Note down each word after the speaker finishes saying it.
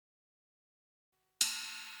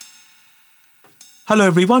Hello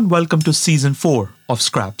everyone, welcome to Season 4 of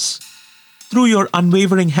Scraps. Through your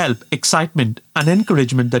unwavering help, excitement, and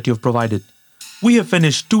encouragement that you've provided, we have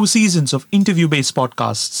finished 2 seasons of interview-based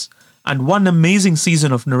podcasts and 1 amazing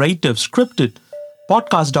season of narrative, scripted,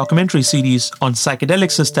 podcast documentary series on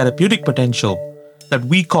psychedelics' therapeutic potential that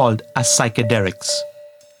we called as Psychedelics.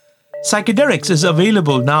 Psychedelics is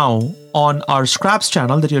available now on our Scraps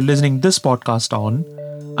channel that you're listening this podcast on,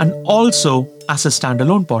 and also as a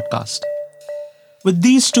standalone podcast. With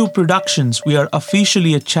these 2 productions, we are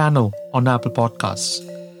officially a channel on Apple Podcasts.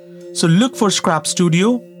 So look for Scrap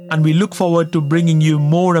Studio, and we look forward to bringing you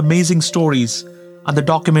more amazing stories and the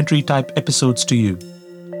documentary type episodes to you.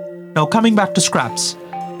 Now coming back to Scraps,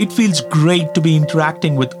 it feels great to be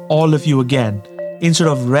interacting with all of you again instead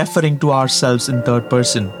of referring to ourselves in third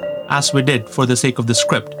person, as we did for the sake of the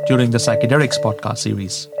script during the Psychedelics podcast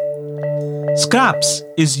series. Scraps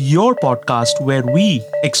is your podcast where we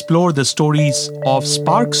explore the stories of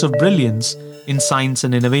sparks of brilliance in science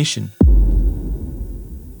and innovation.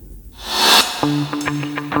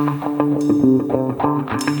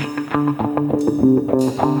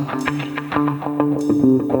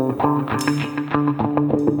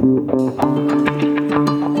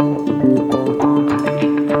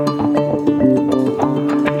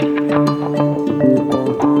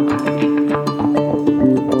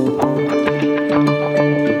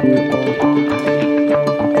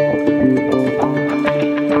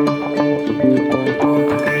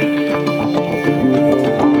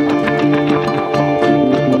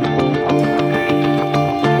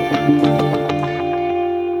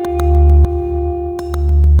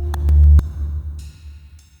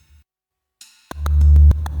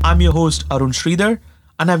 I'm your host Arun Sridhar,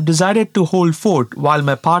 and I've decided to hold fort while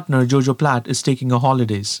my partner Jojo Platt is taking her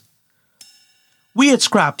holidays. We at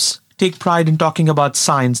Scraps take pride in talking about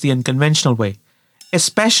science the unconventional way,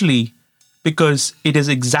 especially because it is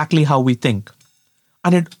exactly how we think.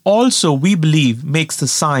 And it also, we believe, makes the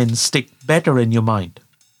science stick better in your mind.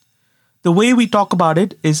 The way we talk about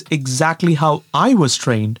it is exactly how I was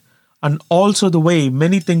trained, and also the way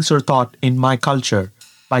many things are taught in my culture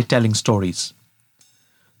by telling stories.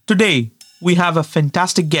 Today, we have a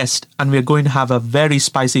fantastic guest and we're going to have a very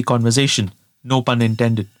spicy conversation, no pun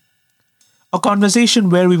intended. A conversation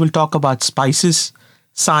where we will talk about spices,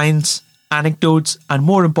 science, anecdotes, and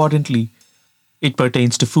more importantly, it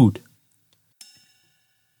pertains to food.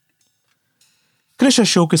 Krish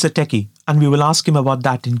Ashok is a techie and we will ask him about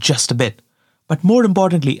that in just a bit. But more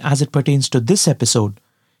importantly, as it pertains to this episode,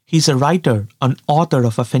 he's a writer and author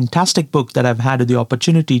of a fantastic book that I've had the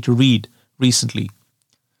opportunity to read recently.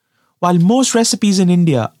 While most recipes in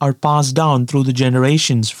India are passed down through the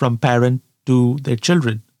generations from parent to their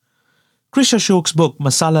children, Krish Ashok's book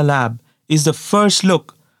Masala Lab is the first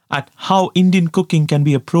look at how Indian cooking can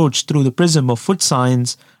be approached through the prism of food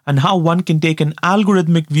science and how one can take an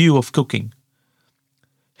algorithmic view of cooking.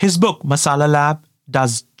 His book Masala Lab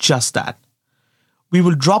does just that. We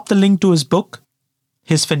will drop the link to his book,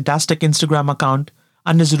 his fantastic Instagram account,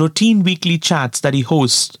 and his routine weekly chats that he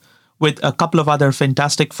hosts with a couple of other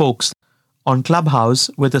fantastic folks on Clubhouse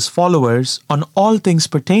with his followers on all things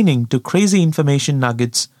pertaining to crazy information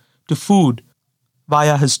nuggets to food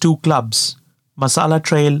via his 2 clubs, Masala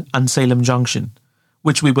Trail and Salem Junction,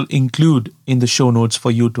 which we will include in the show notes for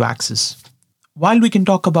you to access. While we can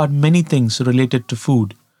talk about many things related to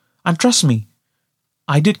food, and trust me,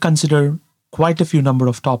 I did consider quite a few number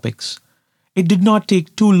of topics, it did not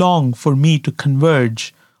take too long for me to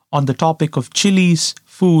converge on the topic of chilies,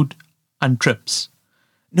 food, and trips.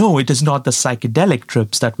 No, it is not the psychedelic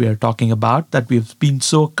trips that we are talking about that we've been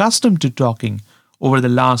so accustomed to talking over the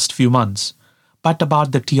last few months, but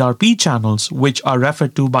about the TRP channels which are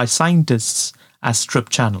referred to by scientists as trip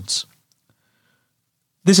channels.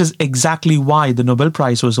 This is exactly why the Nobel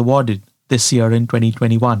Prize was awarded this year in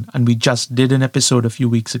 2021, and we just did an episode a few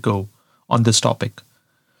weeks ago on this topic.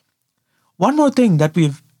 One more thing that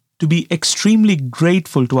we've to be extremely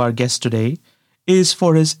grateful to our guest today is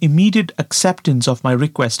for his immediate acceptance of my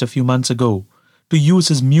request a few months ago to use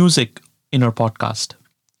his music in our podcast.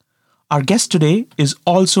 Our guest today is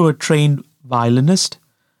also a trained violinist,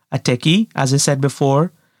 a techie, as I said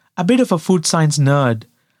before, a bit of a food science nerd,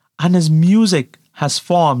 and his music has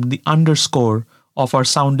formed the underscore of our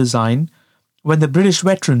sound design when the British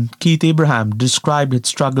veteran Keith Abraham described his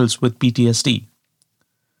struggles with PTSD.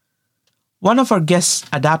 One of our guests'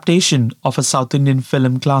 adaptation of a South Indian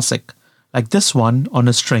film classic, like this one on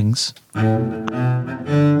his strings,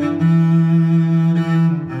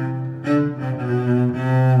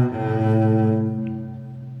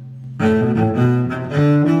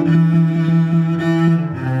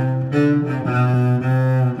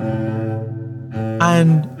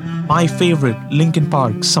 my favorite, Linkin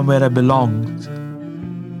Park, Somewhere I Belong,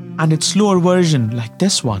 and its slower version, like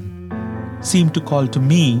this one, seemed to call to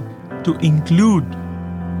me to include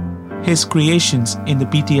his creations in the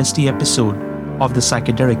PTSD episode of the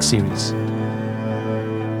Psychedelic series.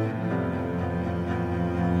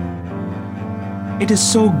 It is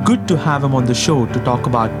so good to have him on the show to talk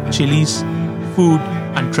about chilies, food,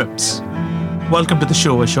 and trips. Welcome to the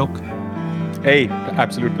show, Ashok. Hey,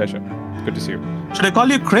 absolute pleasure. Good to see you. Should I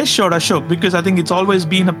call you Krish or Ashok? Because I think it's always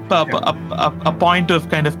been a point of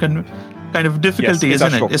kind of difficulty, yes,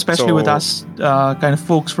 isn't Ashok. it? Especially with us kind of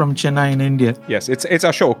folks from Chennai in India. Yes, it's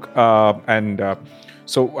Ashok,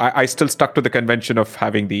 so I still stuck to the convention of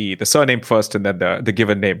having the surname first and then the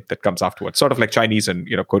given name that comes afterwards. Sort of like Chinese and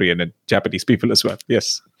Korean and Japanese people as well.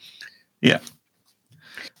 Yes. Yeah.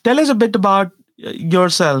 Tell us a bit about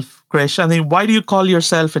yourself, Krish. I mean, why do you call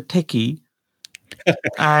yourself a techie?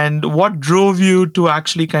 And what drove you to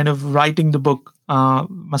actually kind of writing the book,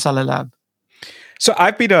 Masala Lab? So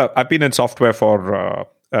I've been in software for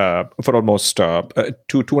almost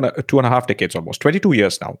two and a half decades, almost 22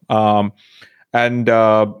 years now.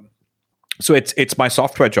 So it's my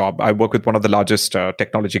software job. I work with one of the largest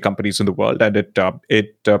technology companies in the world, and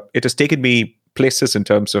it has taken me places in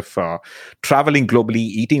terms of traveling globally,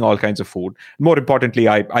 eating all kinds of food. More importantly,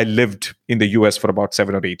 I lived in the US for about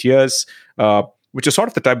 7 or 8 years, which is sort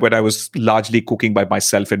of the time when I was largely cooking by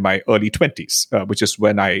myself in my early 20s, which is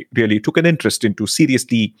when I really took an interest into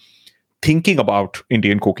seriously thinking about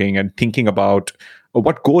Indian cooking and thinking about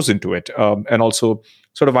what goes into it, and also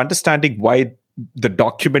sort of understanding why the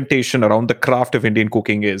documentation around the craft of Indian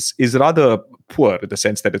cooking is rather poor, in the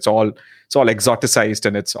sense that it's all exoticized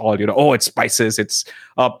and it's all it's spices. It's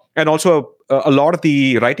and also a lot of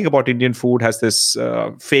the writing about Indian food has this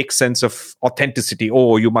fake sense of authenticity.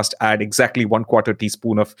 Oh, you must add exactly 1/4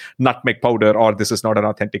 teaspoon of nutmeg powder, or this is not an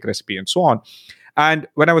authentic recipe, and so on. And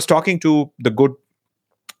when I was talking to the good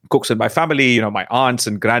cooks in my family, my aunts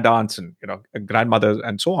and grandaunts and grandmothers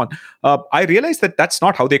and so on, I realized that that's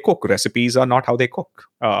not how they cook. Recipes are not how they cook,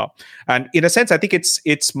 and in a sense, I think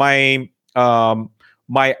it's my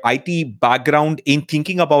IT background in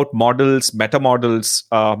thinking about models, meta models,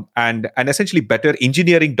 and essentially better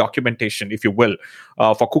engineering documentation, if you will,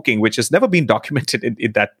 for cooking, which has never been documented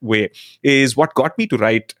in that way, is what got me to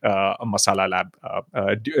write a Masala Lab.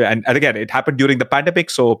 And again, it happened during the pandemic,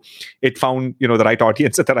 so it found the right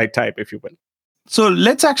audience at the right time, if you will. So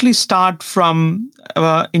let's actually start from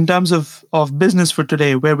in terms of business for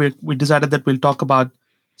today, where we decided that we'll talk about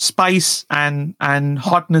spice and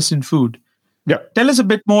hotness in food. Yeah. Tell us a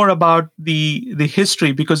bit more about the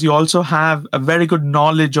history, because you also have a very good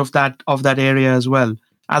knowledge of that area as well,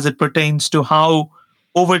 as it pertains to how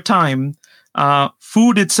over time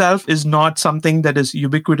food itself is not something that is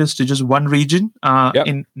ubiquitous to just one region.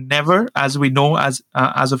 In never, as we know as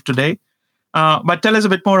of today. But tell us a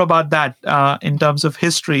bit more about that in terms of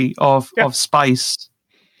history of spice.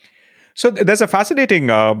 So there's a fascinating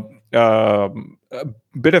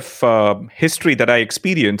bit of history that I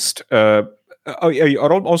experienced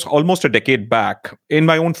almost a decade back in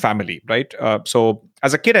my own family, right? So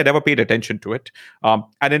as a kid, I never paid attention to it.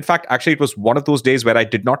 And in fact, actually, it was one of those days where I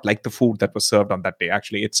did not like the food that was served on that day.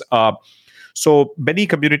 Actually, it's so many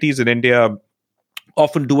communities in India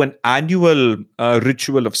often do an annual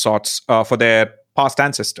ritual of sorts for their past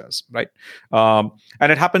ancestors, right?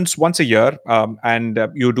 And it happens once a year, and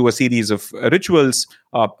you do a series of rituals.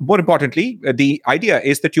 More importantly, the idea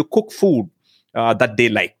is that you cook food that they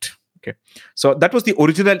liked. Okay, so that was the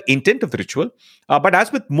original intent of the ritual. But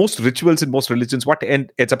as with most rituals in most religions, what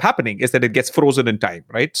ends up happening is that it gets frozen in time,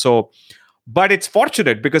 right? So, but it's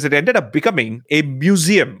fortunate because it ended up becoming a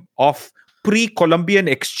museum of pre-Columbian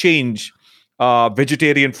exchange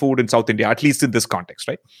vegetarian food in South India, at least in this context,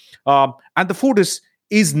 right? And the food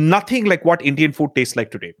is nothing like what Indian food tastes like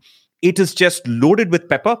today. It is just loaded with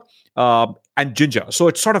pepper and ginger. So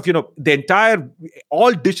it's sort of,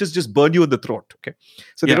 all dishes just burn you in the throat. Okay.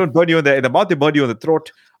 So they don't burn you in the mouth, they burn you in the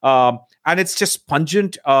throat. And it's just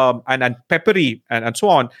pungent and peppery and so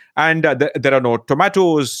on. And there are no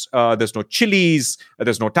tomatoes, there's no chilies,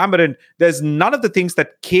 there's no tamarind. There's none of the things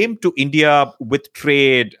that came to India with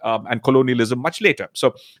trade and colonialism much later.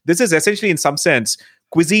 So this is essentially, in some sense,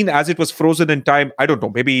 cuisine as it was frozen in time, I don't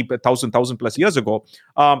know, maybe 1,000 plus years ago.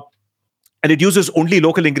 and it uses only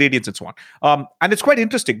local ingredients and so on. And it's quite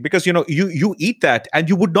interesting because you eat that and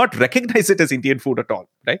you would not recognize it as Indian food at all,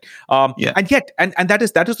 right? Yeah. And yet, and that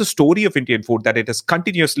is the story of Indian food, that it has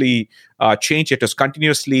continuously changed, it has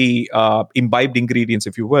continuously imbibed ingredients,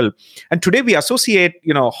 if you will. And today we associate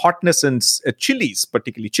hotness and chilies,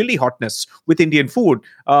 particularly chili hotness, with Indian food.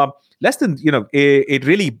 Less than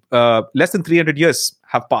less than 300 years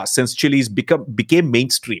have passed since chilies became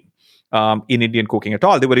mainstream in Indian cooking at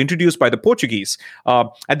all. They were introduced by the Portuguese, and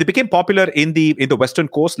they became popular in the western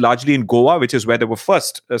coast, largely in Goa, which is where they were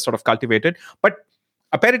first sort of cultivated. But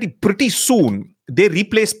apparently, pretty soon they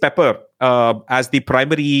replaced pepper as the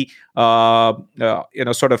primary,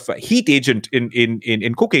 sort of heat agent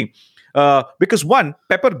in cooking. Because one,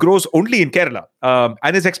 pepper grows only in Kerala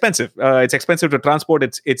and is expensive. It's expensive to transport.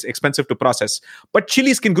 It's expensive to process. But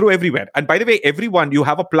chilies can grow everywhere. And by the way, everyone, you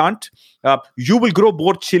have a plant, you will grow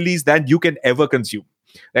more chilies than you can ever consume.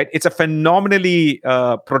 Right? It's a phenomenally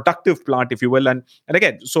productive plant, if you will, and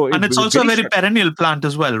again, and it's also a very perennial plant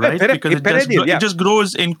as well, right? Because it just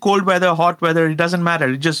grows in cold weather, hot weather. It doesn't matter.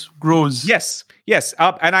 It just grows. Yes.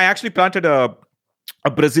 And I actually planted a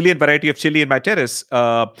Brazilian variety of chili in my terrace.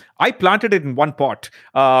 I planted it in one pot,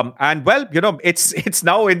 and well, it's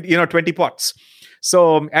now in 20 pots.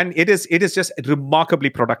 So, and it is just remarkably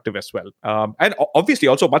productive as well, and obviously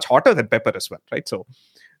also much hotter than pepper as well, right? So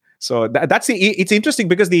it's interesting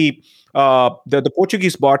because the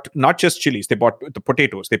Portuguese bought not just chilies, they bought the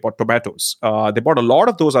potatoes, they bought tomatoes, they bought a lot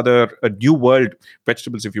of those other new world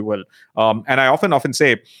vegetables, if you will. And I often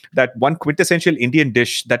say that one quintessential Indian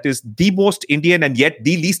dish that is the most Indian and yet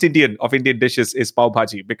the least Indian of Indian dishes is pav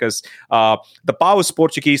bhaji, because the pav is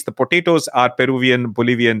Portuguese, the potatoes are Peruvian,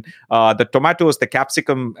 Bolivian, the tomatoes, the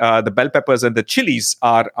capsicum, the bell peppers, and the chilies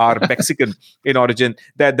are Mexican in origin.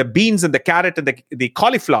 The beans and the carrot and the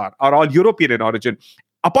cauliflower are all European in origin.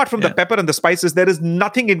 Apart from the pepper and the spices, there is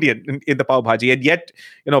nothing Indian in the pav bhaji. And yet,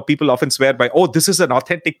 people often swear by, oh, this is an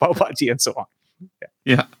authentic pav bhaji, and so on.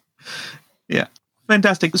 Yeah.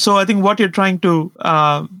 Fantastic. So I think what you're trying to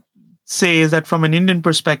say is that from an Indian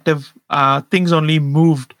perspective, things only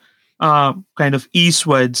moved kind of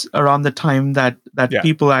eastwards around the time that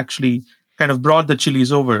people actually kind of brought the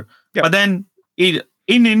chilies over. Yeah. But then in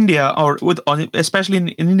India, or especially in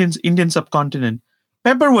Indian subcontinent,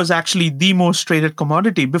 pepper was actually the most traded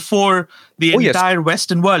commodity before the entire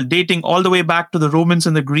Western world, dating all the way back to the Romans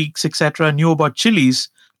and the Greeks, etc., knew about chilies,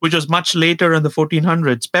 which was much later in the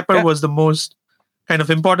 1400s. Pepper was the most kind of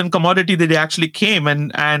important commodity that they actually came,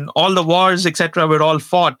 and all the wars, etc., were all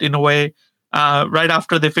fought in a way right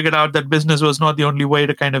after they figured out that business was not the only way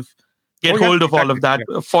to kind of get hold of all of that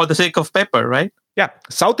for the sake of pepper, right? Yeah.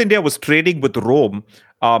 South India was trading with Rome,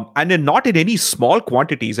 and not in any small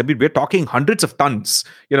quantities. I mean, we're talking hundreds of tons,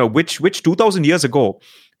 which 2,000 years ago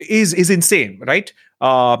is insane, right?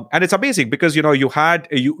 And it's amazing because, you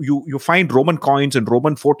find Roman coins and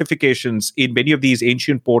Roman fortifications in many of these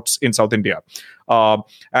ancient ports in South India.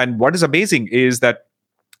 And what is amazing is that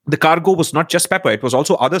the cargo was not just pepper, it was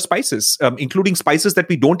also other spices, including spices that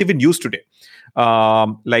we don't even use today,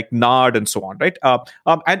 like nard and so on, right?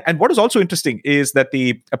 And what is also interesting is that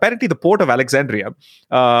apparently the port of Alexandria,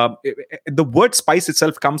 the word spice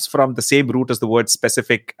itself comes from the same root as the word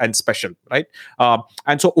specific and special, right?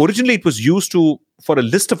 And so originally it was used for a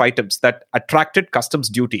list of items that attracted customs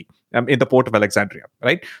duty in the port of Alexandria,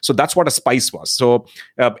 right? So that's what a spice was. So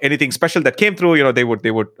anything special that came through, they would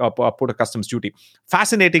put a customs duty.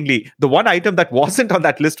 Fascinatingly, the one item that wasn't on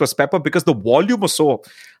that list was pepper, because the volume was so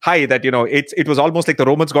high that it was almost like the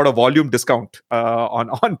Romans got a volume discount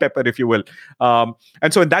on pepper, if you will.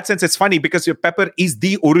 And so in that sense, it's funny because your pepper is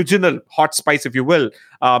the original hot spice, if you will,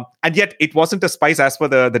 and yet it wasn't a spice as per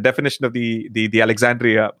the definition of the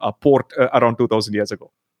Alexandria port around 2,000 years ago.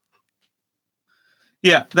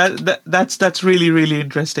 Yeah, that's really, really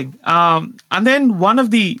interesting. And then one of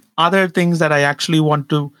the other things that I actually want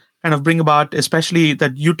to kind of bring about, especially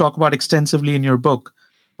that you talk about extensively in your book,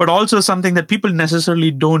 but also something that people necessarily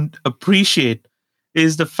don't appreciate,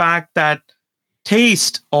 is the fact that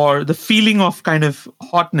taste, or the feeling of kind of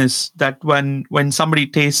hotness, that when somebody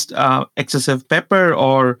tastes excessive pepper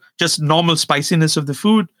or just normal spiciness of the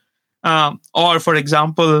food, or for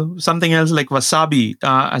example, something else like wasabi,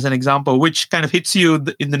 as an example, which kind of hits you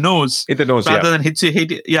in the nose rather than hits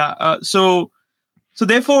you. So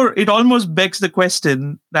therefore, it almost begs the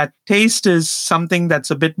question that taste is something that's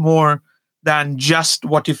a bit more than just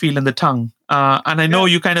what you feel in the tongue. And I know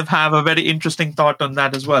you kind of have a very interesting thought on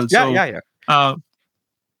that as well. So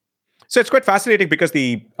it's quite fascinating because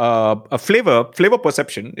the flavor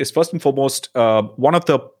perception is first and foremost one of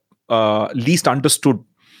the least understood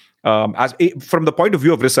from the point of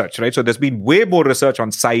view of research, right? So there's been way more research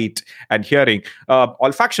on sight and hearing.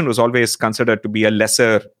 Olfaction was always considered to be a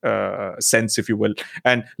lesser sense, if you will.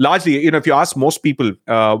 And largely, if you ask most people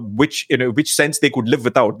which sense they could live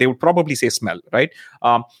without, they would probably say smell, right?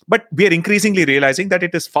 But we are increasingly realizing that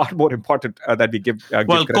it is far more important that we give.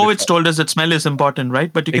 Well, COVID told us that smell is important,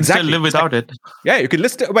 right? But you can still live without it. Yeah, you can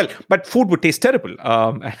list. Well, but food would taste terrible.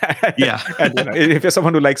 Yeah, and, if you're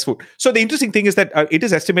someone who likes food. So the interesting thing is that it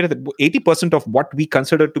is estimated that 80% of what we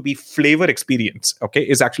consider to be flavor experience, okay,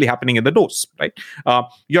 is actually happening in the nose, right?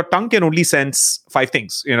 Your tongue can only sense 5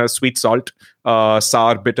 things: sweet, salt,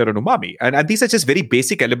 sour, bitter, and umami. And these are just very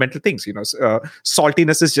basic elemental things.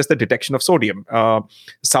 Saltiness is just the detection of sodium.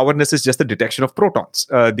 Sourness is just the detection of protons.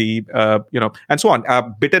 And so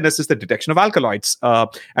on. Bitterness is the detection of alkaloids,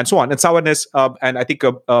 and so on. And sourness, and I think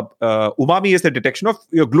umami is the detection of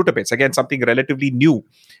glutamates. Again, something relatively new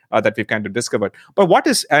that we've kind of discovered. But what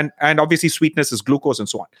is, and obviously sweetness is glucose and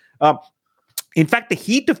so on. In fact, the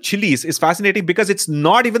heat of chilies is fascinating because it's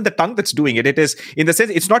not even the tongue that's doing it. It is, in the sense,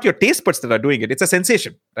 it's not your taste buds that are doing it. It's a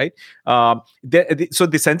sensation, right? So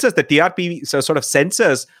the sensors, the TRP sort of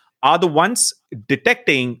sensors, are the ones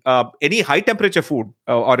detecting any high temperature food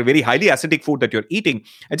or a very highly acidic food that you're eating,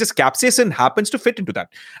 and just capsaicin happens to fit into that.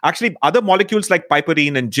 Actually, other molecules like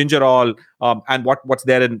piperine and gingerol and what's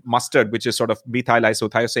there in mustard, which is sort of methyl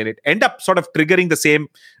isothiocyanate, end up sort of triggering the same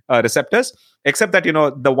receptors, except that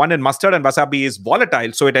the one in mustard and wasabi is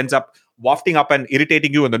volatile, so it ends up wafting up and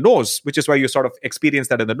irritating you in the nose, which is why you sort of experience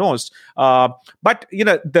that in the nose. But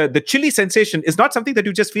the chili sensation is not something that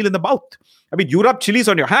you just feel in the mouth. I mean, you rub chilies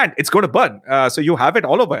on your hand, it's going to burn. So you have it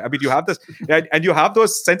all over. I mean, you have this, and you have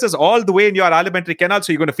those senses all the way in your alimentary canal.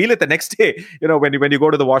 So you're going to feel it the next day, when you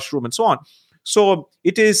go to the washroom and so on. So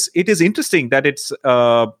it is interesting that it's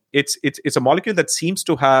a molecule that seems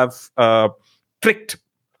to have tricked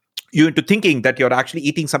you into thinking that you're actually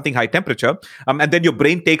eating something high temperature, and then your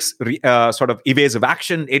brain takes sort of evasive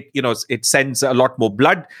action. It sends a lot more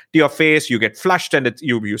blood to your face. You get flushed, and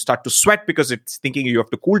you start to sweat because it's thinking you have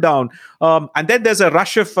to cool down. And then there's a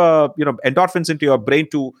rush of endorphins into your brain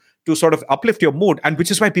to sort of uplift your mood, and which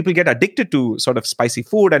is why people get addicted to sort of spicy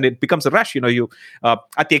food, and it becomes a rush. You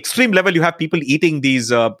at the extreme level, you have people eating these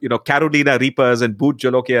Carolina Reapers and Boot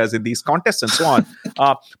Jolokias in these contests and so on.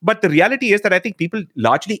 But the reality is that I think people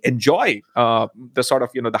largely enjoy the sort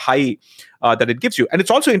of the high that it gives you. And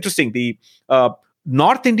it's also interesting, the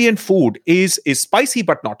North Indian food is spicy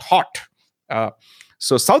but not hot.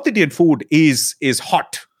 So South Indian food is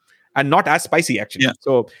hot and not as spicy, actually. Yeah.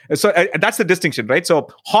 So that's the distinction, right? So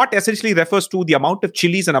hot essentially refers to the amount of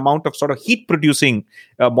chilies and amount of sort of heat-producing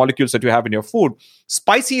molecules that you have in your food.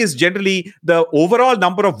 Spicy is generally the overall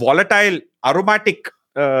number of volatile aromatic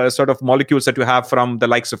sort of molecules that you have from the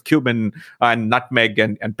likes of cumin and nutmeg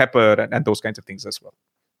and pepper and those kinds of things as well.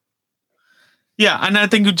 Yeah, and I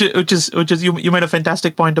think which is you made a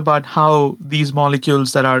fantastic point about how these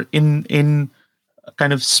molecules that are in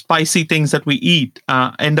kind of spicy things that we eat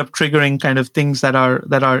end up triggering kind of things that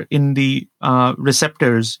are in the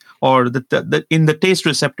receptors or in the taste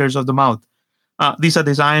receptors of the mouth. These are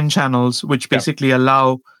these ion channels which basically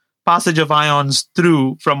allow passage of ions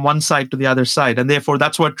through from one side to the other side, and therefore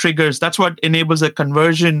that's what enables a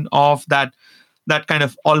conversion of that kind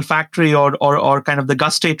of olfactory or kind of the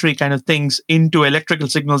gustatory kind of things into electrical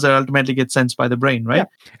signals that ultimately get sensed by the brain, right?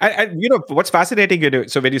 Yeah. And what's fascinating,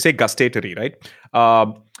 so when you say gustatory, right?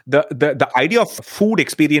 The idea of food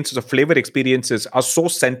experiences or flavor experiences are so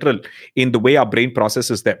central in the way our brain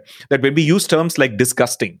processes them that when we use terms like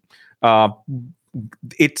disgusting,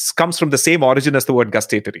 it comes from the same origin as the word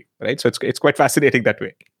gustatory, right? So it's quite fascinating that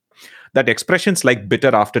way. That expressions like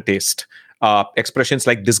bitter aftertaste, expressions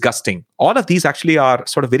like disgusting, all of these actually are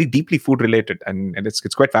sort of very deeply food related, and it's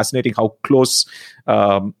quite fascinating how close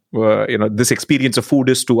this experience of food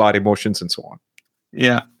is to our emotions and so on.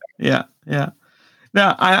 Yeah.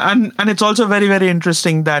 And it's also very, very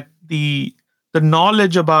interesting that the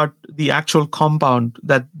knowledge about the actual compound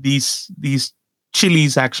that these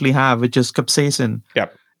chilies actually have, which is capsaicin,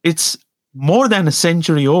 it's more than a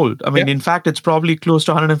century old. I mean, in fact, it's probably close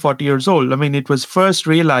to 140 years old. I mean, it was first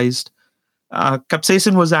realized,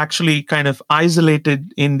 capsaicin was actually kind of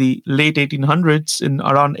isolated in the late 1800s, in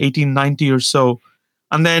around 1890 or so.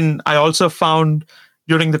 And then I also found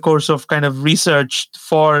during the course of kind of research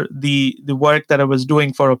for the work that I was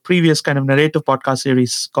doing for a previous kind of narrative podcast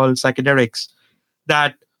series called Psychedelics,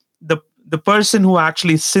 that the person who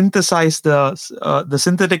actually synthesized the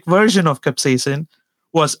synthetic version of capsaicin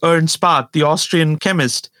was Ernst Path, the Austrian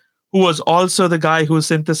chemist, who was also the guy who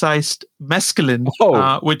synthesized mescaline,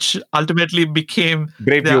 which ultimately became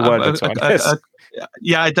Brave New World.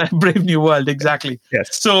 Yeah, it's a Brave New World, exactly.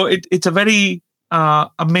 Yes. So it's a very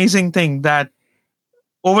amazing thing that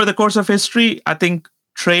over the course of history, I think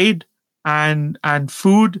trade and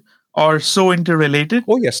food are so interrelated.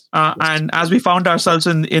 Oh, yes. And as we found ourselves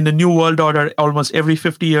in the new world order, almost every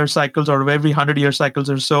 50-year cycles or every 100-year cycles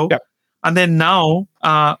or so. Yeah. And then now,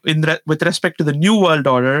 with respect to the new world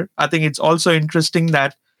order, I think it's also interesting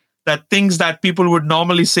that things that people would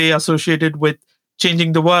normally say associated with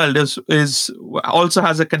changing the world is also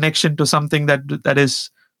has a connection to something that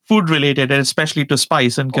is food related, and especially to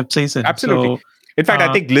spice and capsaicin. Absolutely. So, in fact,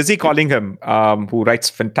 I think Lizzie Collingham, who writes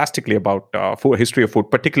fantastically about history of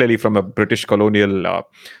food, particularly from a British colonial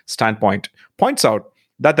standpoint, points out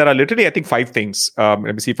that there are literally, I think, 5 things. Let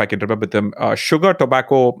me see if I can remember them. Sugar,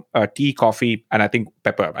 tobacco, tea, coffee, and I think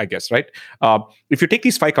pepper, I guess, right? If you take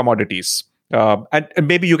these 5 commodities, and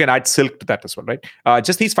maybe you can add silk to that as well, right?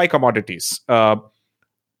 Just these 5 commodities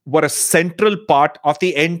were a central part of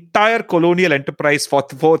the entire colonial enterprise for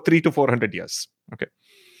 300 to 400 years. Okay.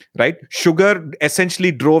 Right? Sugar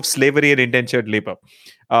essentially drove slavery and indentured labor.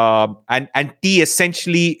 And tea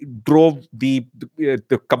essentially drove the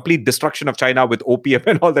complete destruction of China with opium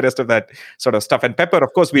and all the rest of that sort of stuff. And pepper,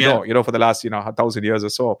 of course, we know, for the last, 1,000 years or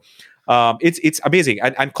so. It's amazing.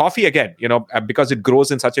 And coffee, again, because it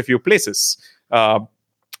grows in such a few places,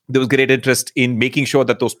 there was great interest in making sure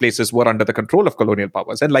that those places were under the control of colonial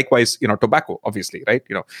powers. And likewise, tobacco, obviously, right?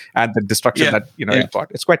 And the destruction that, it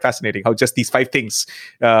brought. It's quite fascinating how just these 5 things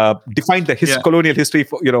defined the colonial history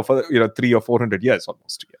for 300 or 400 years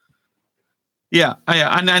almost. Yeah.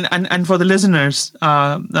 And for the listeners,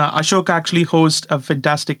 Ashok actually hosts a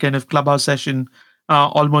fantastic kind of clubhouse session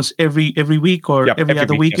almost every week or every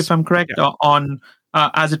other week, if I'm correct, on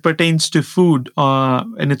as it pertains to food,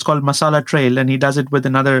 and it's called Masala Trail, and he does it with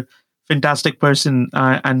another fantastic person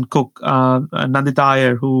and cook, Nandita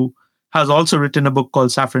Iyer, who has also written a book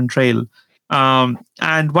called Saffron Trail.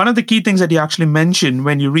 And one of the key things that you actually mentioned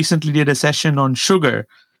when you recently did a session on sugar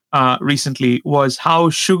recently was how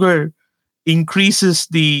sugar increases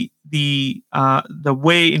the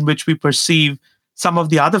way in which we perceive some of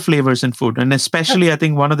the other flavors in food. And especially, I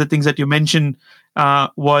think one of the things that you mentioned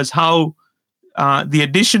was how the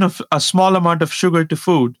addition of a small amount of sugar to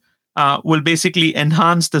food will basically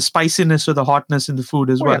enhance the spiciness or the hotness in the food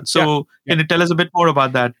as well. So can you tell us a bit more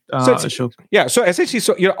about that, Ashok? Yeah, so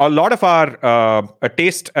essentially, a lot of our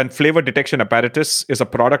taste and flavor detection apparatus is a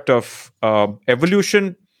product of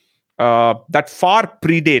evolution that far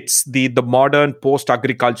predates the modern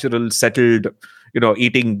post-agricultural settled,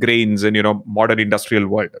 eating grains and, modern industrial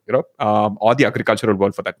world, or the agricultural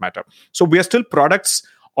world for that matter. So we are still products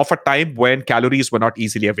of a time when calories were not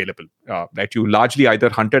easily available. Right? You largely either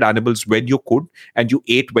hunted animals when you could, and you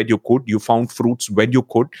ate when you could. You found fruits when you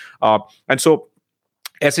could. And so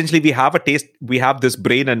essentially we have we have this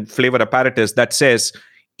brain and flavor apparatus that says,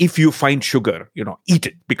 if you find sugar, eat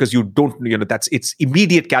it, because you don't, it's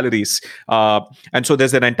immediate calories. And so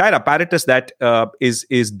there's an entire apparatus that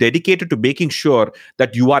is dedicated to making sure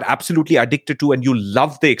that you are absolutely addicted to and you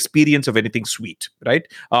love the experience of anything sweet, right?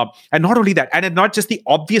 And not only that, and not just the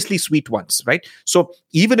obviously sweet ones, right? So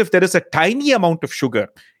even if there is a tiny amount of sugar,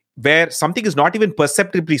 where something is not even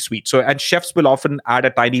perceptibly sweet. So, and chefs will often add a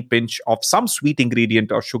tiny pinch of some sweet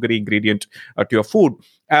ingredient or sugary ingredient to your food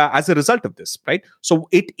as a result of this, right? So,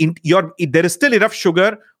 there is still enough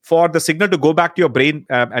sugar for the signal to go back to your brain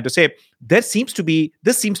and to say, this seems to be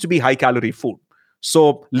high calorie food.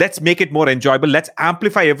 So let's make it more enjoyable. Let's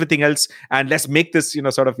amplify everything else, and let's make this,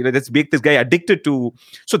 let's make this guy addicted to.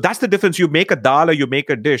 So that's the difference. You make a dal or you make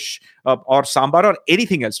a dish or sambar or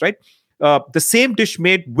anything else, right? The same dish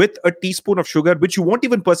made with a teaspoon of sugar, which you won't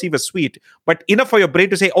even perceive as sweet, but enough for your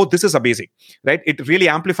brain to say, "Oh, this is amazing," right? It really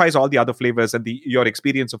amplifies all the other flavors and your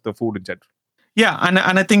experience of the food in general. Yeah, and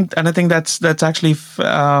I think that's actually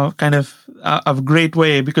kind of a great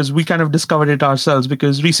way, because we kind of discovered it ourselves,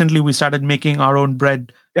 because recently we started making our own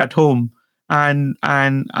bread at home, and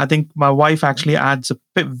I think my wife actually adds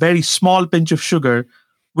a very small pinch of sugar.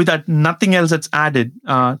 Without nothing else that's added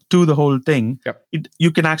to the whole thing,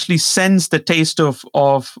 you can actually sense the taste of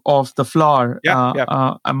the flour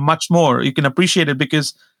much more. You can appreciate it,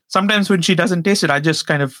 because sometimes when she doesn't taste it, I just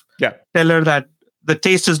kind of tell her that the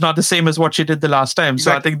taste is not the same as what she did the last time.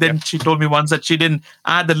 Exactly. So I think then she told me once that she didn't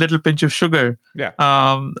add a little pinch of sugar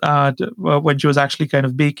when she was actually kind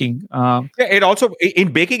of baking. It also,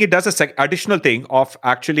 in baking, it does a additional thing of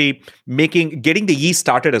actually getting the yeast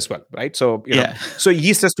started as well, right? So, so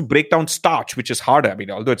yeast has to break down starch, which is harder. I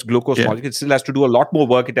mean, although it's glucose molecule, it still has to do a lot more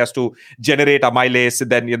work. It has to generate amylase,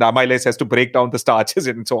 and then amylase has to break down the starches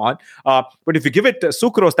and so on. But if you give it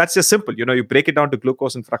sucrose, that's just simple. You break it down to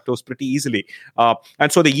glucose and fructose pretty easily.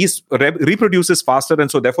 And so the yeast reproduces faster,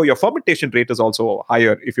 and so therefore your fermentation rate is also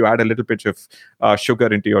higher if you add a little pinch of sugar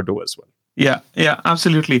into your dough as well. Yeah,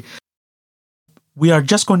 absolutely. We are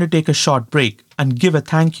just going to take a short break and give a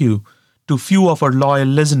thank you to few of our loyal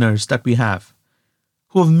listeners that we have,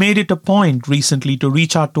 who have made it a point recently to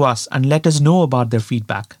reach out to us and let us know about their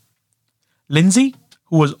feedback. Lindsay,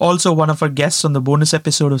 who was also one of our guests on the bonus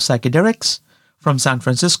episode of Psychedelics from San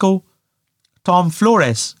Francisco, Tom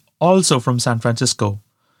Flores, also from San Francisco,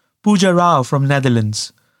 Pooja Rao from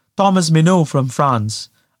Netherlands, Thomas Minot from France,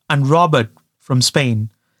 and Robert from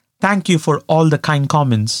Spain. Thank you for all the kind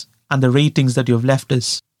comments and the ratings that you have left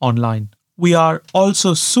us online. We are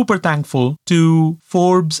also super thankful to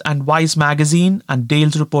Forbes and Vice Magazine and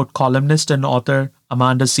Dale's Report columnist and author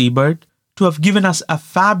Amanda Siebert to have given us a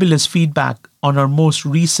fabulous feedback on our most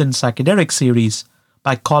recent psychedelic series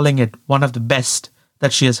by calling it one of the best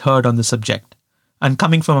that she has heard on the subject. And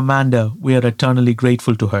coming from Amanda, we are eternally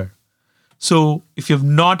grateful to her. So if you've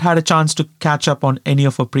not had a chance to catch up on any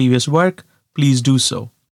of her previous work, please do so.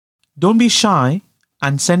 Don't be shy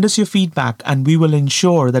and send us your feedback, and we will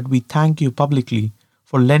ensure that we thank you publicly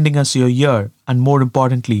for lending us your ear and, more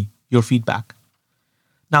importantly, your feedback.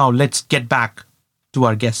 Now let's get back to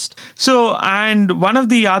our guest. So, and one of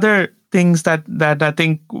the other things that I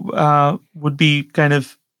think would be kind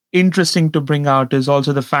of interesting to bring out is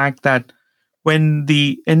also the fact that when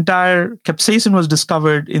the entire capsaicin was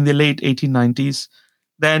discovered in the late 1890s,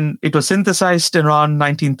 then it was synthesized around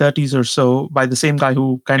 1930s or so by the same guy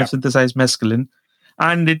who kind of synthesized mescaline.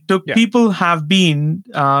 And it took people have been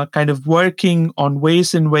kind of working on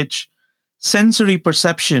ways in which sensory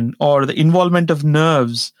perception or the involvement of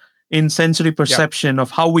nerves in sensory perception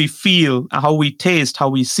of how we feel, how we taste, how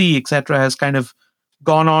we see, etc., has kind of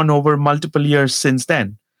gone on over multiple years since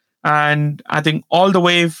then. And I think all the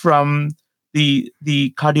way from the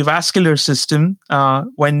cardiovascular system,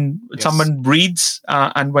 when someone breathes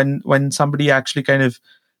and when somebody actually kind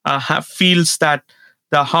of feels that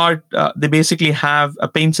the heart, they basically have a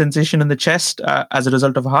pain sensation in the chest as a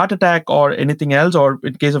result of a heart attack or anything else, or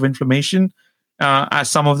in case of inflammation, as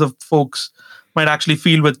some of the folks might actually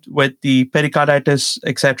feel with the pericarditis,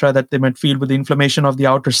 etc., that they might feel with the inflammation of the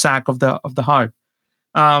outer sac of the heart,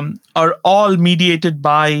 are all mediated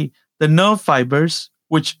by the nerve fibers,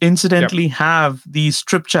 which incidentally have these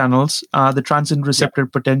TRP channels, the transient receptor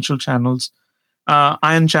potential channels,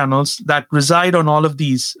 ion channels that reside on all of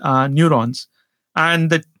these neurons.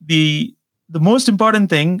 And the most important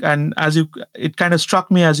thing, and it kind of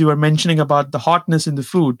struck me as you were mentioning about the hotness in the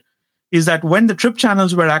food, is that when the TRP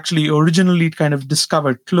channels were actually originally kind of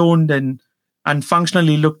discovered, cloned, and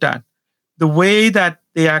functionally looked at, the way that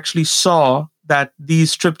they actually saw that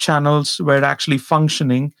these TRP channels were actually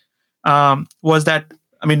functioning was that,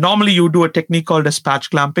 I mean, normally you do a technique called as patch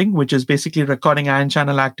clamping, which is basically recording ion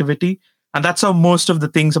channel activity. And that's how most of the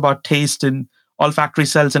things about taste and olfactory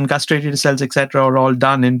cells and gustatory cells, etc., are all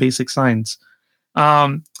done in basic science.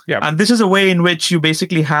 And this is a way in which you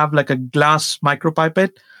basically have like a glass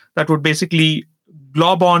micropipette that would basically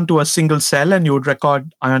glob onto a single cell, and you would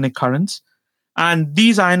record ionic currents. And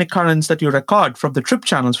these ionic currents that you record from the TRP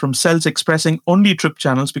channels, from cells expressing only TRP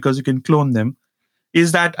channels because you can clone them,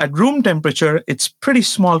 is that at room temperature, it's pretty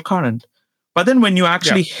small current. But then when you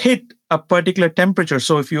actually hit a particular temperature,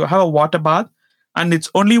 so if you have a water bath, and it's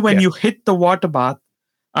only when you hit the water bath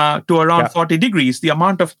to around 40 degrees, the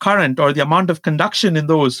amount of current or the amount of conduction in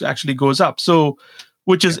those actually goes up. So,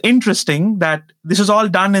 which is interesting that this is all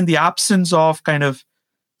done in the absence of kind of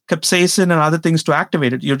capsaicin and other things to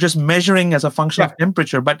activate it. You're just measuring as a function of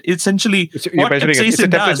temperature. But essentially, what capsaicin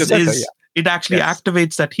does is it actually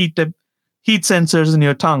activates that heat sensors in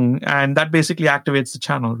your tongue, and that basically activates the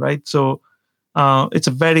channel, right? So it's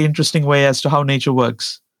a very interesting way as to how nature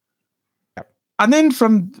works. And then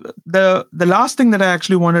from the last thing that I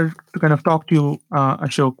actually wanted to kind of talk to you,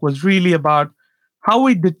 Ashok, was really about how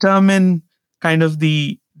we determine kind of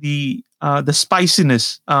the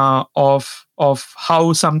spiciness of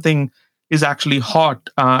how something is actually hot.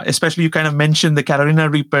 Especially, you kind of mentioned the Carolina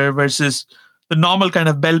Reaper versus the normal kind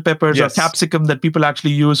of bell peppers or capsicum that people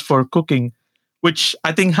actually use for cooking. which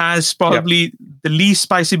I think has probably the least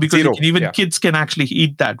spicy, because Zero. Kids can actually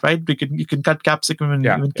eat that, right? You can cut capsicum and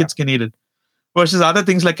even kids can eat it. Versus other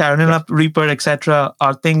things like Carolina Reaper, etc.,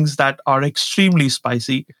 are things that are extremely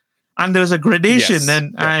spicy, and there's a gradation,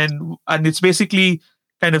 and it's basically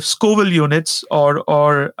kind of Scoville units,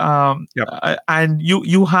 and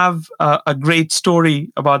you have a great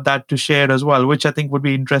story about that to share as well, which I think would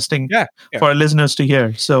be interesting for our listeners to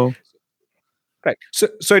hear. So. Right.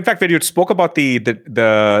 So in fact, when you spoke about the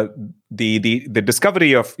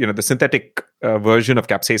discovery of the synthetic version of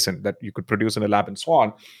capsaicin that you could produce in a lab and so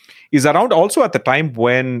on, is around also at the time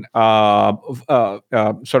when sort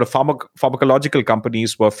of pharmacological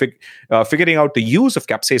companies were figuring out the use of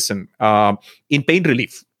capsaicin in pain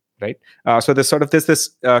relief. Right. So there's this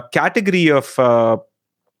category of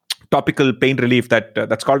topical pain relief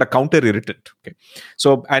that's called a counter irritant. Okay,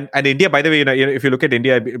 so and India, by the way, if you look at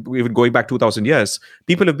India, even going back 2,000 years,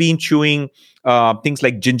 people have been chewing things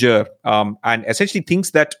like ginger and essentially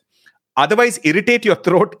things that otherwise irritate your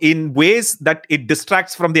throat in ways that it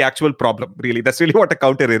distracts from the actual problem. Really, that's really what a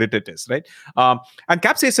counter irritant is, right? And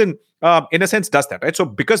capsaicin, in a sense, does that, right? So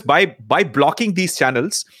because by blocking these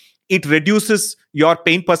channels, it reduces your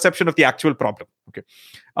pain perception of the actual problem. Okay.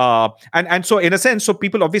 And so in a sense, so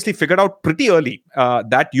people obviously figured out pretty early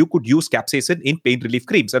that you could use capsaicin in pain relief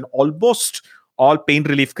creams, and almost all pain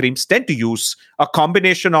relief creams tend to use a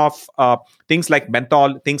combination of things like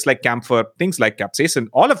menthol, things like camphor, things like capsaicin,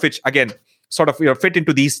 all of which again sort of fit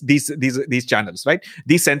into these channels, right?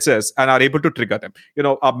 These sensors, and are able to trigger them.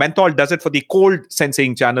 Menthol does it for the cold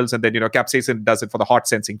sensing channels, and then capsaicin does it for the hot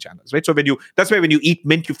sensing channels, right? So that's why when you eat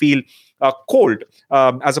mint, you feel cold,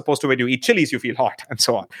 as opposed to when you eat chilies, you feel hot, and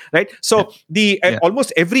so on, right? So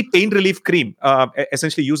almost every pain relief cream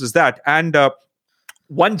essentially uses that. And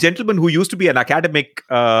one gentleman who used to be an academic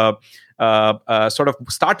sort of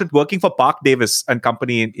started working for Park Davis and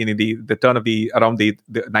Company in the turn of around the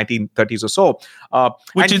 1930s or so.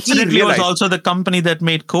 Which incidentally was also the company that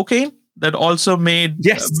made cocaine, that also made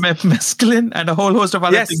mescaline and a whole host of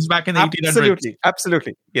other things back in the 1800s.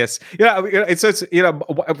 Absolutely. Yes. It's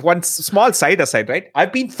one small side aside, right?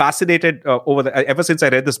 I've been fascinated ever since I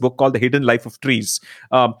read this book called The Hidden Life of Trees,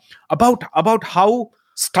 about how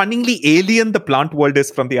stunningly alien the plant world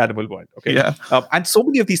is from the animal world. Okay. Yeah. And so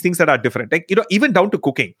many of these things that are different, like, even down to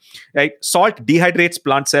cooking, right? Salt dehydrates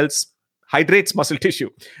plant cells, hydrates muscle tissue.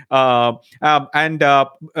 And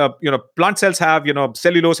plant cells have,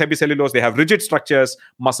 cellulose, hemicellulose, they have rigid structures,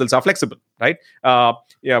 muscles are flexible, right?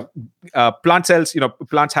 Plant cells,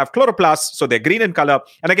 plants have chloroplasts, so they're green in color.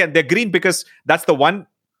 And again, they're green because that's the one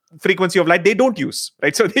frequency of light they don't use,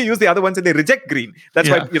 right? So they use the other ones and they reject green. That's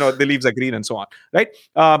why the leaves are green and so on, right?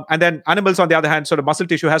 And then animals, on the other hand, sort of muscle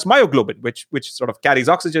tissue has myoglobin, which sort of carries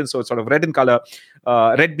oxygen, so it's sort of red in color.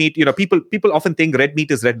 Red meat, people often think red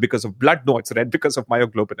meat is red because of blood. No, it's red because of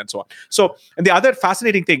myoglobin and so on. So, and the other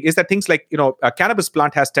fascinating thing is that things like a cannabis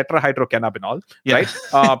plant has tetrahydrocannabinol, right?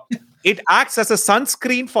 It acts as a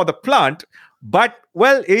sunscreen for the plant, but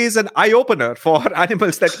it is an eye opener for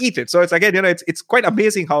animals that eat it. So it's again, it's quite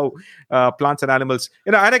amazing how plants and animals,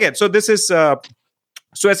 and again, so this is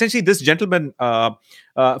so essentially this gentleman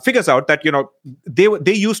figures out that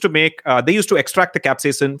they used to extract the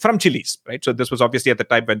capsaicin from chilies, right? So this was obviously at the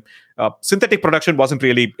time when synthetic production wasn't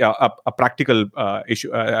really a practical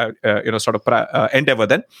issue, endeavor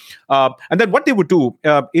then. And then what they would do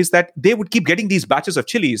is that they would keep getting these batches of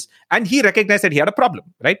chilies, and he recognized that he had a problem,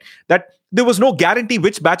 right? That there was no guarantee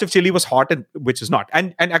which batch of chili was hot and which is not.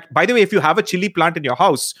 And by the way, if you have a chili plant in your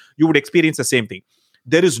house, you would experience the same thing.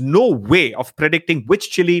 There is no way of predicting which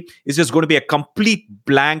chili is just going to be a complete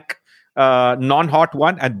blank, non-hot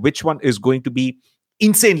one, and which one is going to be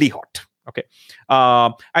insanely hot. Okay,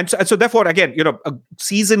 and so therefore, again,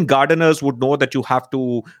 seasoned gardeners would know that you have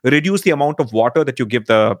to reduce the amount of water that you give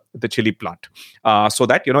the chili plant, so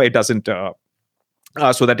that it doesn't.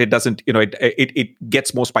 It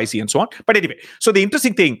gets more spicy and so on. But anyway, so the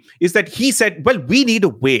interesting thing is that he said, well, we need a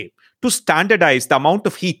way to standardize the amount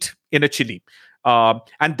of heat in a chili.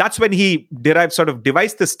 And that's when he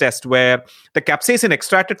devised this test where the capsaicin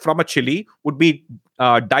extracted from a chili would be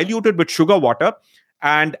diluted with sugar water,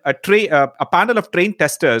 and a panel of trained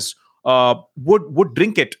testers would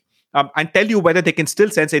drink it and tell you whether they can still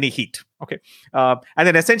sense any heat. Okay, and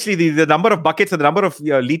then essentially the number of buckets and the number of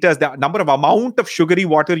liters, the number of amount of sugary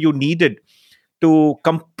water you needed to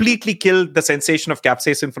completely kill the sensation of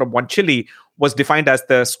capsaicin from one chili was defined as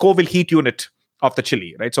the Scoville heat unit of the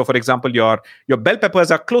chili, right? So, for example, your bell peppers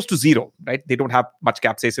are close to zero, right? They don't have much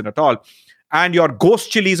capsaicin at all. and your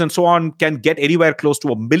ghost chilies and so on can get anywhere close to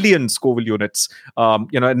 1 million Scoville units.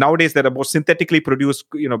 Nowadays there are more synthetically produced,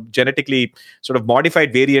 genetically sort of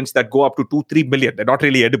modified variants that go up to 2-3 million. They're not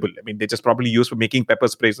really edible. I mean, they're just probably used for making pepper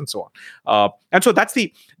sprays and so on. And so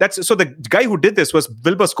so the guy who did this was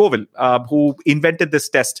Wilbur Scoville, who invented this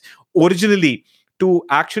test originally to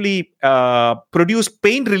actually produce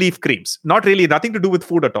pain relief creams. Nothing to do with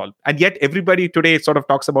food at all. And yet everybody today sort of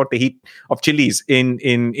talks about the heat of chilies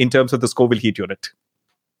in terms of the Scoville heat unit.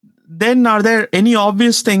 Then are there any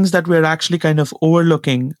obvious things that we're actually kind of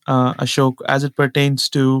overlooking, Ashok, as it pertains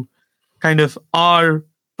to kind of our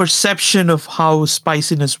perception of how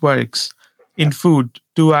spiciness works in food,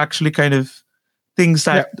 to actually kind of things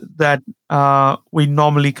that we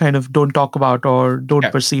normally kind of don't talk about or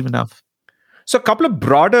don't perceive enough? So a couple of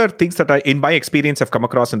broader things that in my experience, have come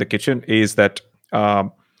across in the kitchen is that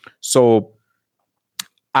so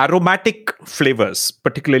aromatic flavors,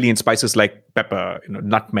 particularly in spices like pepper,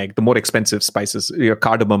 nutmeg, the more expensive spices,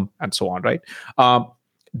 cardamom, and so on, right?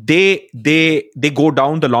 They go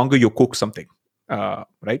down the longer you cook something,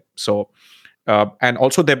 right? So and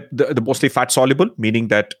also they're mostly fat soluble, meaning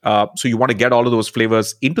that so you want to get all of those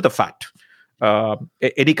flavors into the fat.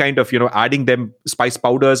 Any kind of adding them spice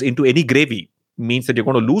powders into any gravy means that you're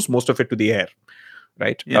going to lose most of it to the air,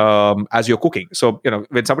 right? As you're cooking. So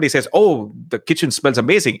when somebody says, "Oh, the kitchen smells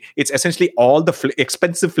amazing," it's essentially all the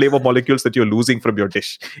expensive flavor molecules that you're losing from your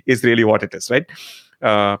dish is really what it is, right?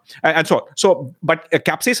 And so but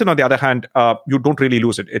capsaicin, on the other hand, you don't really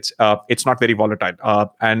lose it. It's not very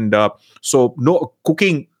volatile, and so no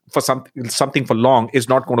cooking for something for long is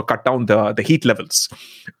not going to cut down the heat levels.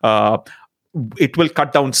 It will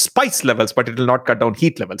cut down spice levels, but it will not cut down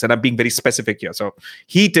heat levels. And I'm being very specific here. So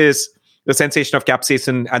heat is the sensation of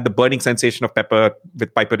capsaicin and the burning sensation of pepper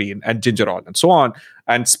with piperine and gingerol and so on.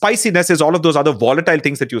 And spiciness is all of those other volatile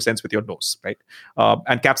things that you sense with your nose, right?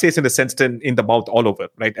 And capsaicin is sensed in the mouth all over,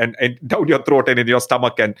 right? And down your throat and in your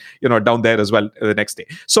stomach and, down there as well the next day.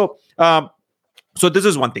 So this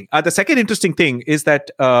is one thing. The second interesting thing is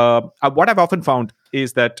that what I've often found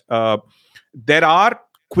is that there are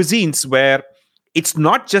cuisines where it's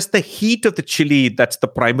not just the heat of the chili that's the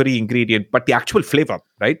primary ingredient, but the actual flavor,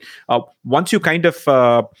 right? Once you kind of,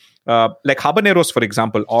 like habaneros, for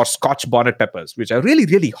example, or Scotch bonnet peppers, which are really,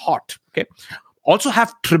 really hot, okay, also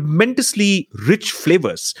have tremendously rich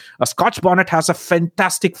flavors. A Scotch bonnet has a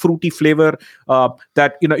fantastic fruity flavor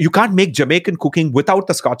that, you can't make Jamaican cooking without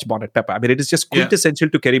the Scotch bonnet pepper. I mean, it is just quintessential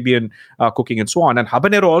to Caribbean cooking and so on. And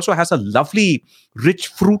habanero also has a lovely, rich,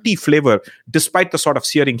 fruity flavor, despite the sort of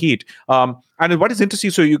searing heat. And what is interesting,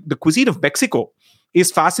 so the cuisine of Mexico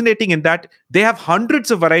is fascinating in that they have hundreds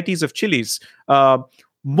of varieties of chilies,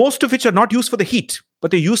 most of which are not used for the heat, but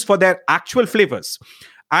they're used for their actual flavors.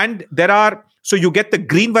 And so you get the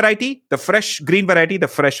green variety, the fresh green variety, the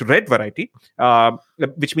fresh red variety,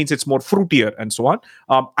 which means it's more fruitier and so on.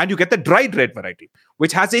 And you get the dried red variety,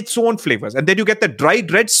 which has its own flavors. And then you get the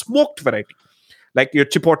dried red smoked variety, like your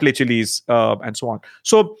chipotle chilies and so on.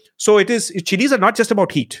 So chilies are not just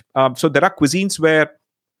about heat. So there are cuisines where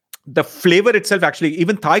the flavor itself, actually,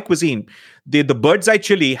 even Thai cuisine, the bird's eye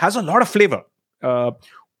chili has a lot of flavor.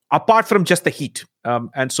 Apart from just the heat.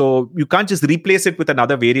 And so you can't just replace it with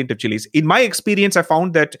another variant of chilies. In my experience, I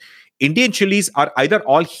found that Indian chilies are either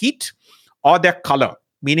all heat or their color,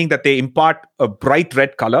 meaning that they impart a bright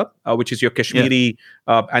red color, which is your Kashmiri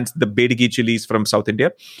and the Bedigi chilies from South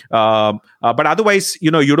India. But otherwise,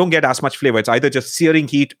 you don't get as much flavor. It's either just searing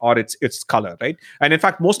heat or it's color, right? And in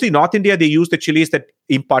fact, mostly North India, they use the chilies that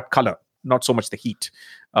impart color, not so much the heat.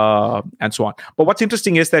 And so on. But what's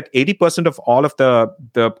interesting is that 80% of all of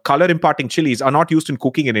the color imparting chilies are not used in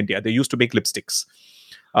cooking in India. They're used to make lipsticks.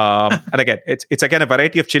 And again, it's again a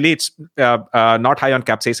variety of chili. It's not high on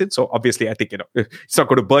capsaicin. So obviously, I think, it's not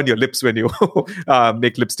going to burn your lips when you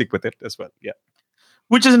make lipstick with it as well. Yeah.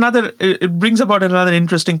 Which is it brings about another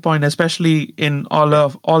interesting point, especially in all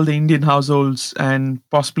the Indian households and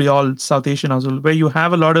possibly all South Asian households, where you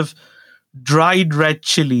have a lot of dried red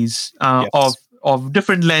chilies of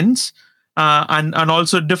different lengths and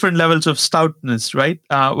also different levels of stoutness, right?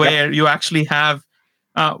 Where you actually have,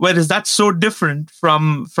 whereas that's so different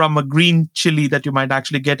from a green chili that you might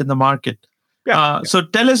actually get in the market. So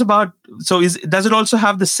tell us about, does it also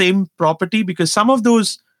have the same property? Because some of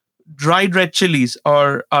those dried red chilies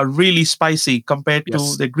are really spicy compared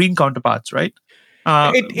to the green counterparts, right?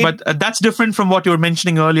 But that's different from what you were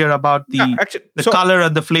mentioning earlier about the color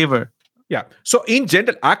and the flavor. Yeah. So in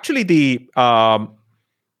general, actually, the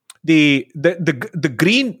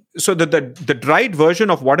green, so the dried version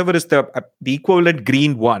of whatever is the equivalent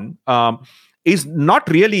green one, is not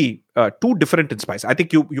really too different in spice. I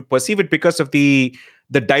think you perceive it because of the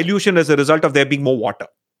dilution as a result of there being more water.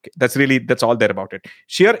 Okay, that's all there about it.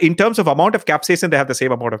 Sheer in terms of amount of capsaicin, they have the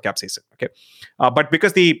same amount of capsaicin. Okay, but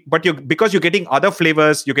because you're getting other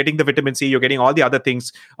flavors, you're getting the vitamin C, you're getting all the other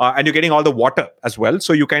things, and you're getting all the water as well.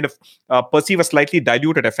 So you kind of perceive a slightly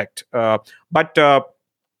diluted effect. But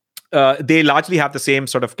they largely have the same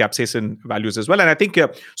sort of capsaicin values as well. And I think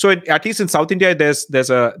at least in South India, there's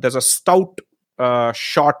a stout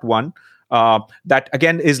short one. That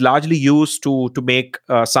again is largely used to make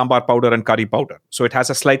sambar powder and curry powder. So it has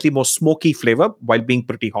a slightly more smoky flavor while being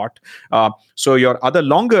pretty hot. So your other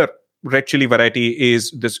longer red chili variety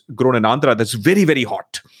is this grown in Andhra that's very, very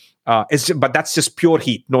hot. But that's just pure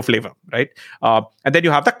heat, no flavor, right? And then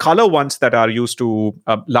you have the color ones that are used to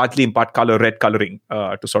largely impart color, red coloring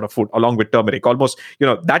to sort of food, along with turmeric. Almost,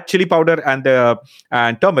 that chili powder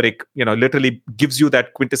and turmeric, literally gives you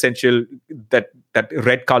that quintessential that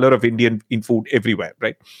red color of Indian in food everywhere,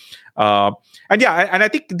 right? And I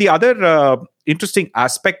think the other interesting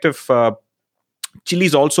aspect of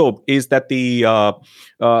chilies also is that the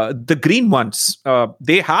green ones,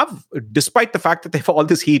 they have, despite the fact that they have all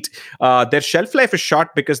this heat, their shelf life is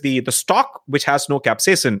short because the stalk, which has no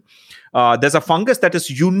capsaicin, there's a fungus that is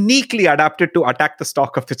uniquely adapted to attack the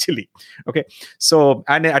stalk of the chili. Okay, so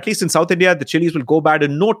and at least in South India, the chilies will go bad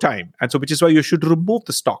in no time, and so which is why you should remove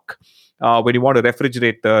the stalk when you want to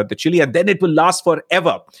refrigerate the chili, and then it will last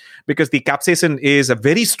forever because the capsaicin is a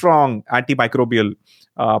very strong antimicrobial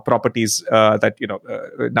properties that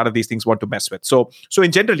none of these things want to mess with. So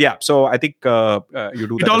in general, yeah. So I think you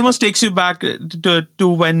do. It almost takes you back to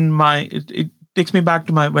when it takes me back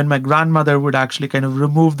to when my grandmother would actually kind of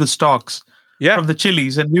remove the stalks from the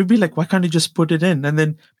chilies, and we'd be like, "Why can't you just put it in?" And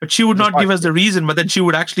then, but she would not give us the reason. But then she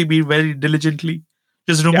would actually be very diligently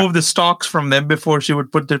just remove the stalks from them before she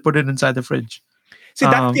would put it inside the fridge. See,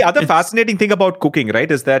 that's the other fascinating thing about cooking,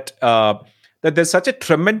 right? Is that that there's such a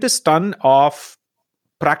tremendous ton of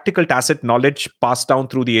practical tacit knowledge passed down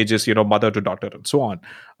through the ages, mother to daughter and so on.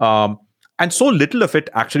 And so little of it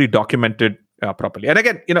actually documented properly. And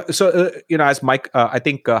again, as Mike, I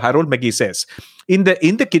think Harold McGee says, in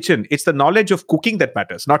the kitchen, it's the knowledge of cooking that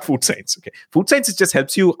matters, not food science. Okay, food science, it just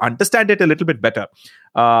helps you understand it a little bit better.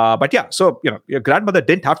 But yeah, so your grandmother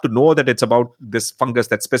didn't have to know that it's about this fungus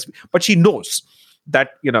that's specific, but she knows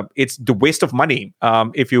that it's the waste of money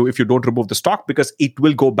if you don't remove the stalk, because it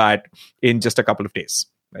will go bad in just a couple of days,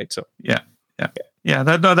 right? So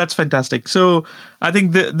that's fantastic. So I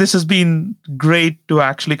think this has been great to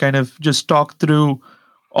actually kind of just talk through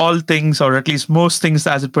all things, or at least most things,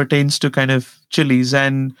 as it pertains to kind of chilies.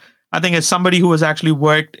 And I think as somebody who has actually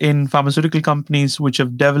worked in pharmaceutical companies which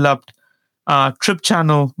have developed trip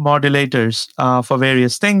channel modulators for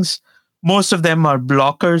various things, most of them are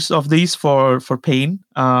blockers of these for pain.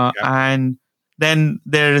 And then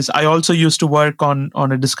I also used to work on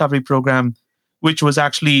a discovery program, which was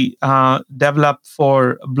actually developed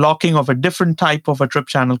for blocking of a different type of a trip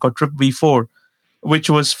channel called TRPV4,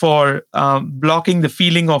 which was for blocking the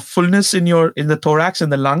feeling of fullness in the thorax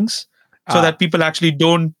and the lungs, so that people actually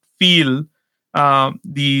don't feel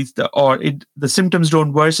the symptoms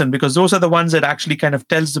don't worsen, because those are the ones that actually kind of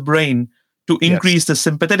tells the brain to increase the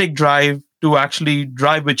sympathetic drive to actually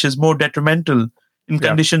drive, which is more detrimental in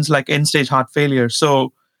conditions like end-stage heart failure.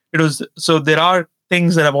 So there are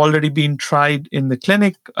things that have already been tried in the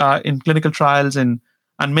clinic, in clinical trials, and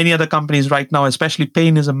many other companies right now. Especially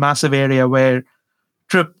pain is a massive area where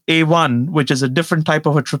TRPA1, which is a different type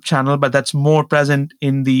of a trip channel, but that's more present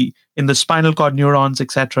in the spinal cord neurons,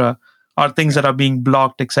 etc., are things that are being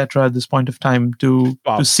blocked, etc., at this point of time to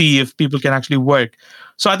see if people can actually work.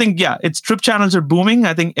 So I think, it's trip channels are booming.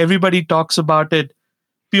 I think everybody talks about it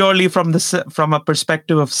purely from a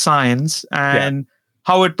perspective of science and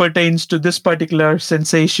how it pertains to this particular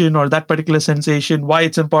sensation or that particular sensation, why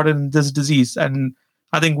it's important in this disease. And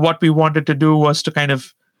I think what we wanted to do was to kind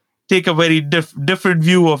of take a very different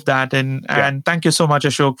view of that. And thank you so much,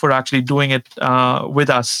 Ashok, for actually doing it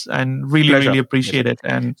with us, and really appreciate it.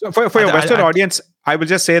 And so for your Western audience, I will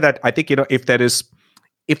just say that I think,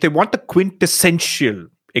 if they want the quintessential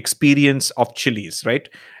experience of chilies, right?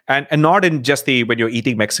 And not in just when you're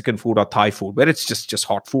eating Mexican food or Thai food, where it's just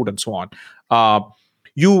hot food and so on.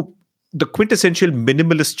 The quintessential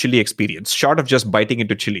minimalist chili experience, short of just biting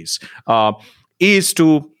into chilies, is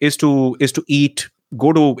to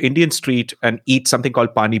go to Indian street and eat something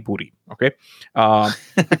called pani puri. Okay,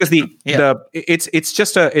 because it's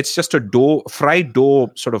just a fried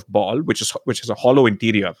dough sort of ball, which is a hollow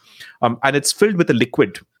interior, and it's filled with a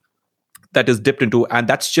liquid that is dipped into, and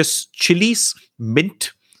that's just chilies,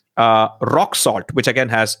 mint, rock salt, which again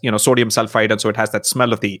has sodium sulfide, and so it has that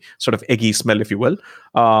smell of the sort of eggy smell, if you will,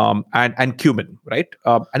 and cumin, right?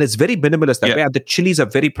 And it's very minimalist that way. And the chilies are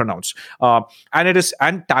very pronounced,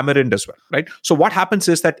 and tamarind as well, right? So what happens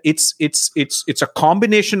is that it's a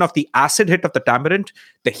combination of the acid hit of the tamarind,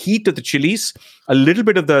 the heat of the chilies, a little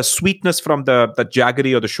bit of the sweetness from the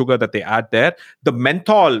jaggery or the sugar that they add there, the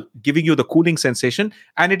menthol giving you the cooling sensation,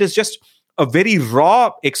 and it is just a very raw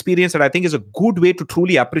experience that I think is a good way to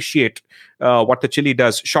truly appreciate what the chili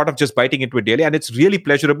does, short of just biting into it daily. And it's really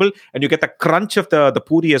pleasurable, and you get the crunch of the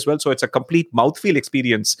puri as well. So it's a complete mouthfeel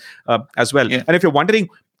experience as well. Yeah. And if you're wondering,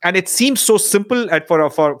 and it seems so simple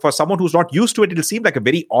for someone who's not used to it, it'll seem like a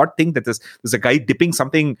very odd thing that there's a guy dipping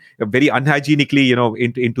something very unhygienically,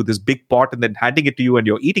 into this big pot and then handing it to you and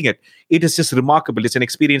you're eating it. It is just remarkable. It's an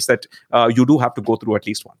experience that you do have to go through at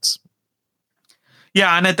least once.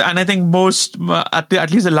 Yeah, and I think most,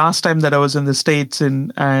 at least the last time that I was in the States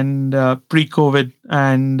and pre-COVID,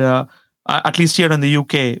 and at least here in the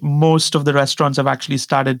UK, most of the restaurants have actually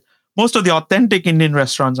started, most of the authentic Indian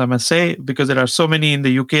restaurants, I must say, because there are so many in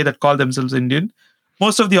the UK that call themselves Indian,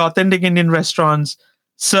 most of the authentic Indian restaurants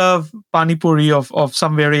serve pani puri of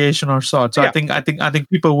some variation or sort. So yeah. I think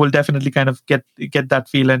people will definitely kind of get that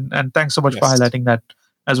feel, and thanks so much for highlighting that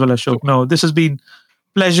as well, Ashok. Sure. No, this has been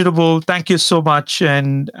pleasurable. Thank you so much.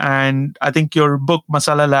 And I think your book,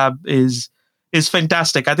 Masala Lab, is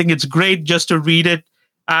fantastic. I think it's great just to read it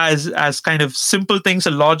as kind of simple things,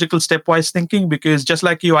 a logical stepwise thinking, because just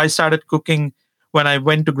like you, I started cooking when I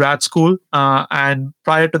went to grad school. And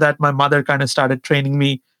prior to that, my mother kind of started training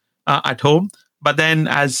me at home. But then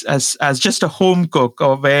as just a home cook,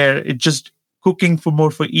 or where it's just cooking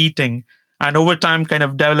for eating, and over time kind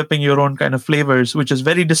of developing your own kind of flavors, which is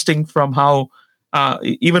very distinct from how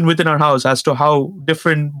even within our house, as to how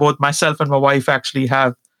different both myself and my wife actually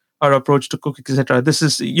have our approach to cooking, etc.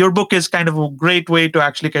 Your book is kind of a great way to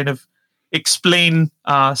actually kind of explain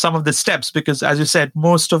some of the steps, because as you said,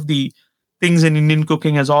 most of the things in Indian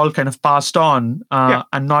cooking has all kind of passed on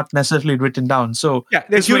and not necessarily written down. So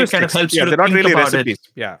this way kind of helps you to think really about recipes. It.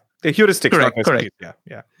 Yeah, they're heuristics. Correct.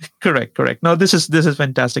 Yeah. Correct. No, this is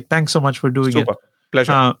fantastic. Thanks so much for doing it.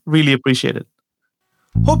 Pleasure. Really appreciate it.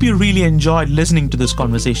 Hope you really enjoyed listening to this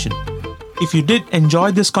conversation. If you did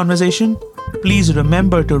enjoy this conversation, please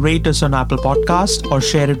remember to rate us on Apple Podcasts or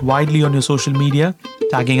share it widely on your social media,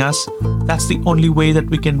 tagging us. That's the only way that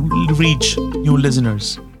we can reach new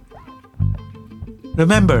listeners.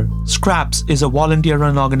 Remember, Scraps is a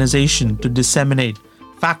volunteer-run organization to disseminate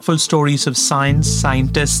factful stories of science,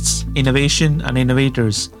 scientists, innovation, and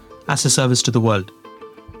innovators as a service to the world.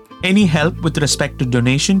 Any help with respect to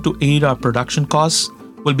donation to aid our production costs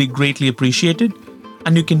will be greatly appreciated,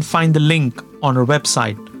 and you can find the link on our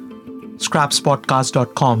website,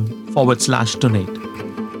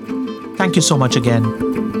 scrapspodcast.com/donate. Thank you so much again.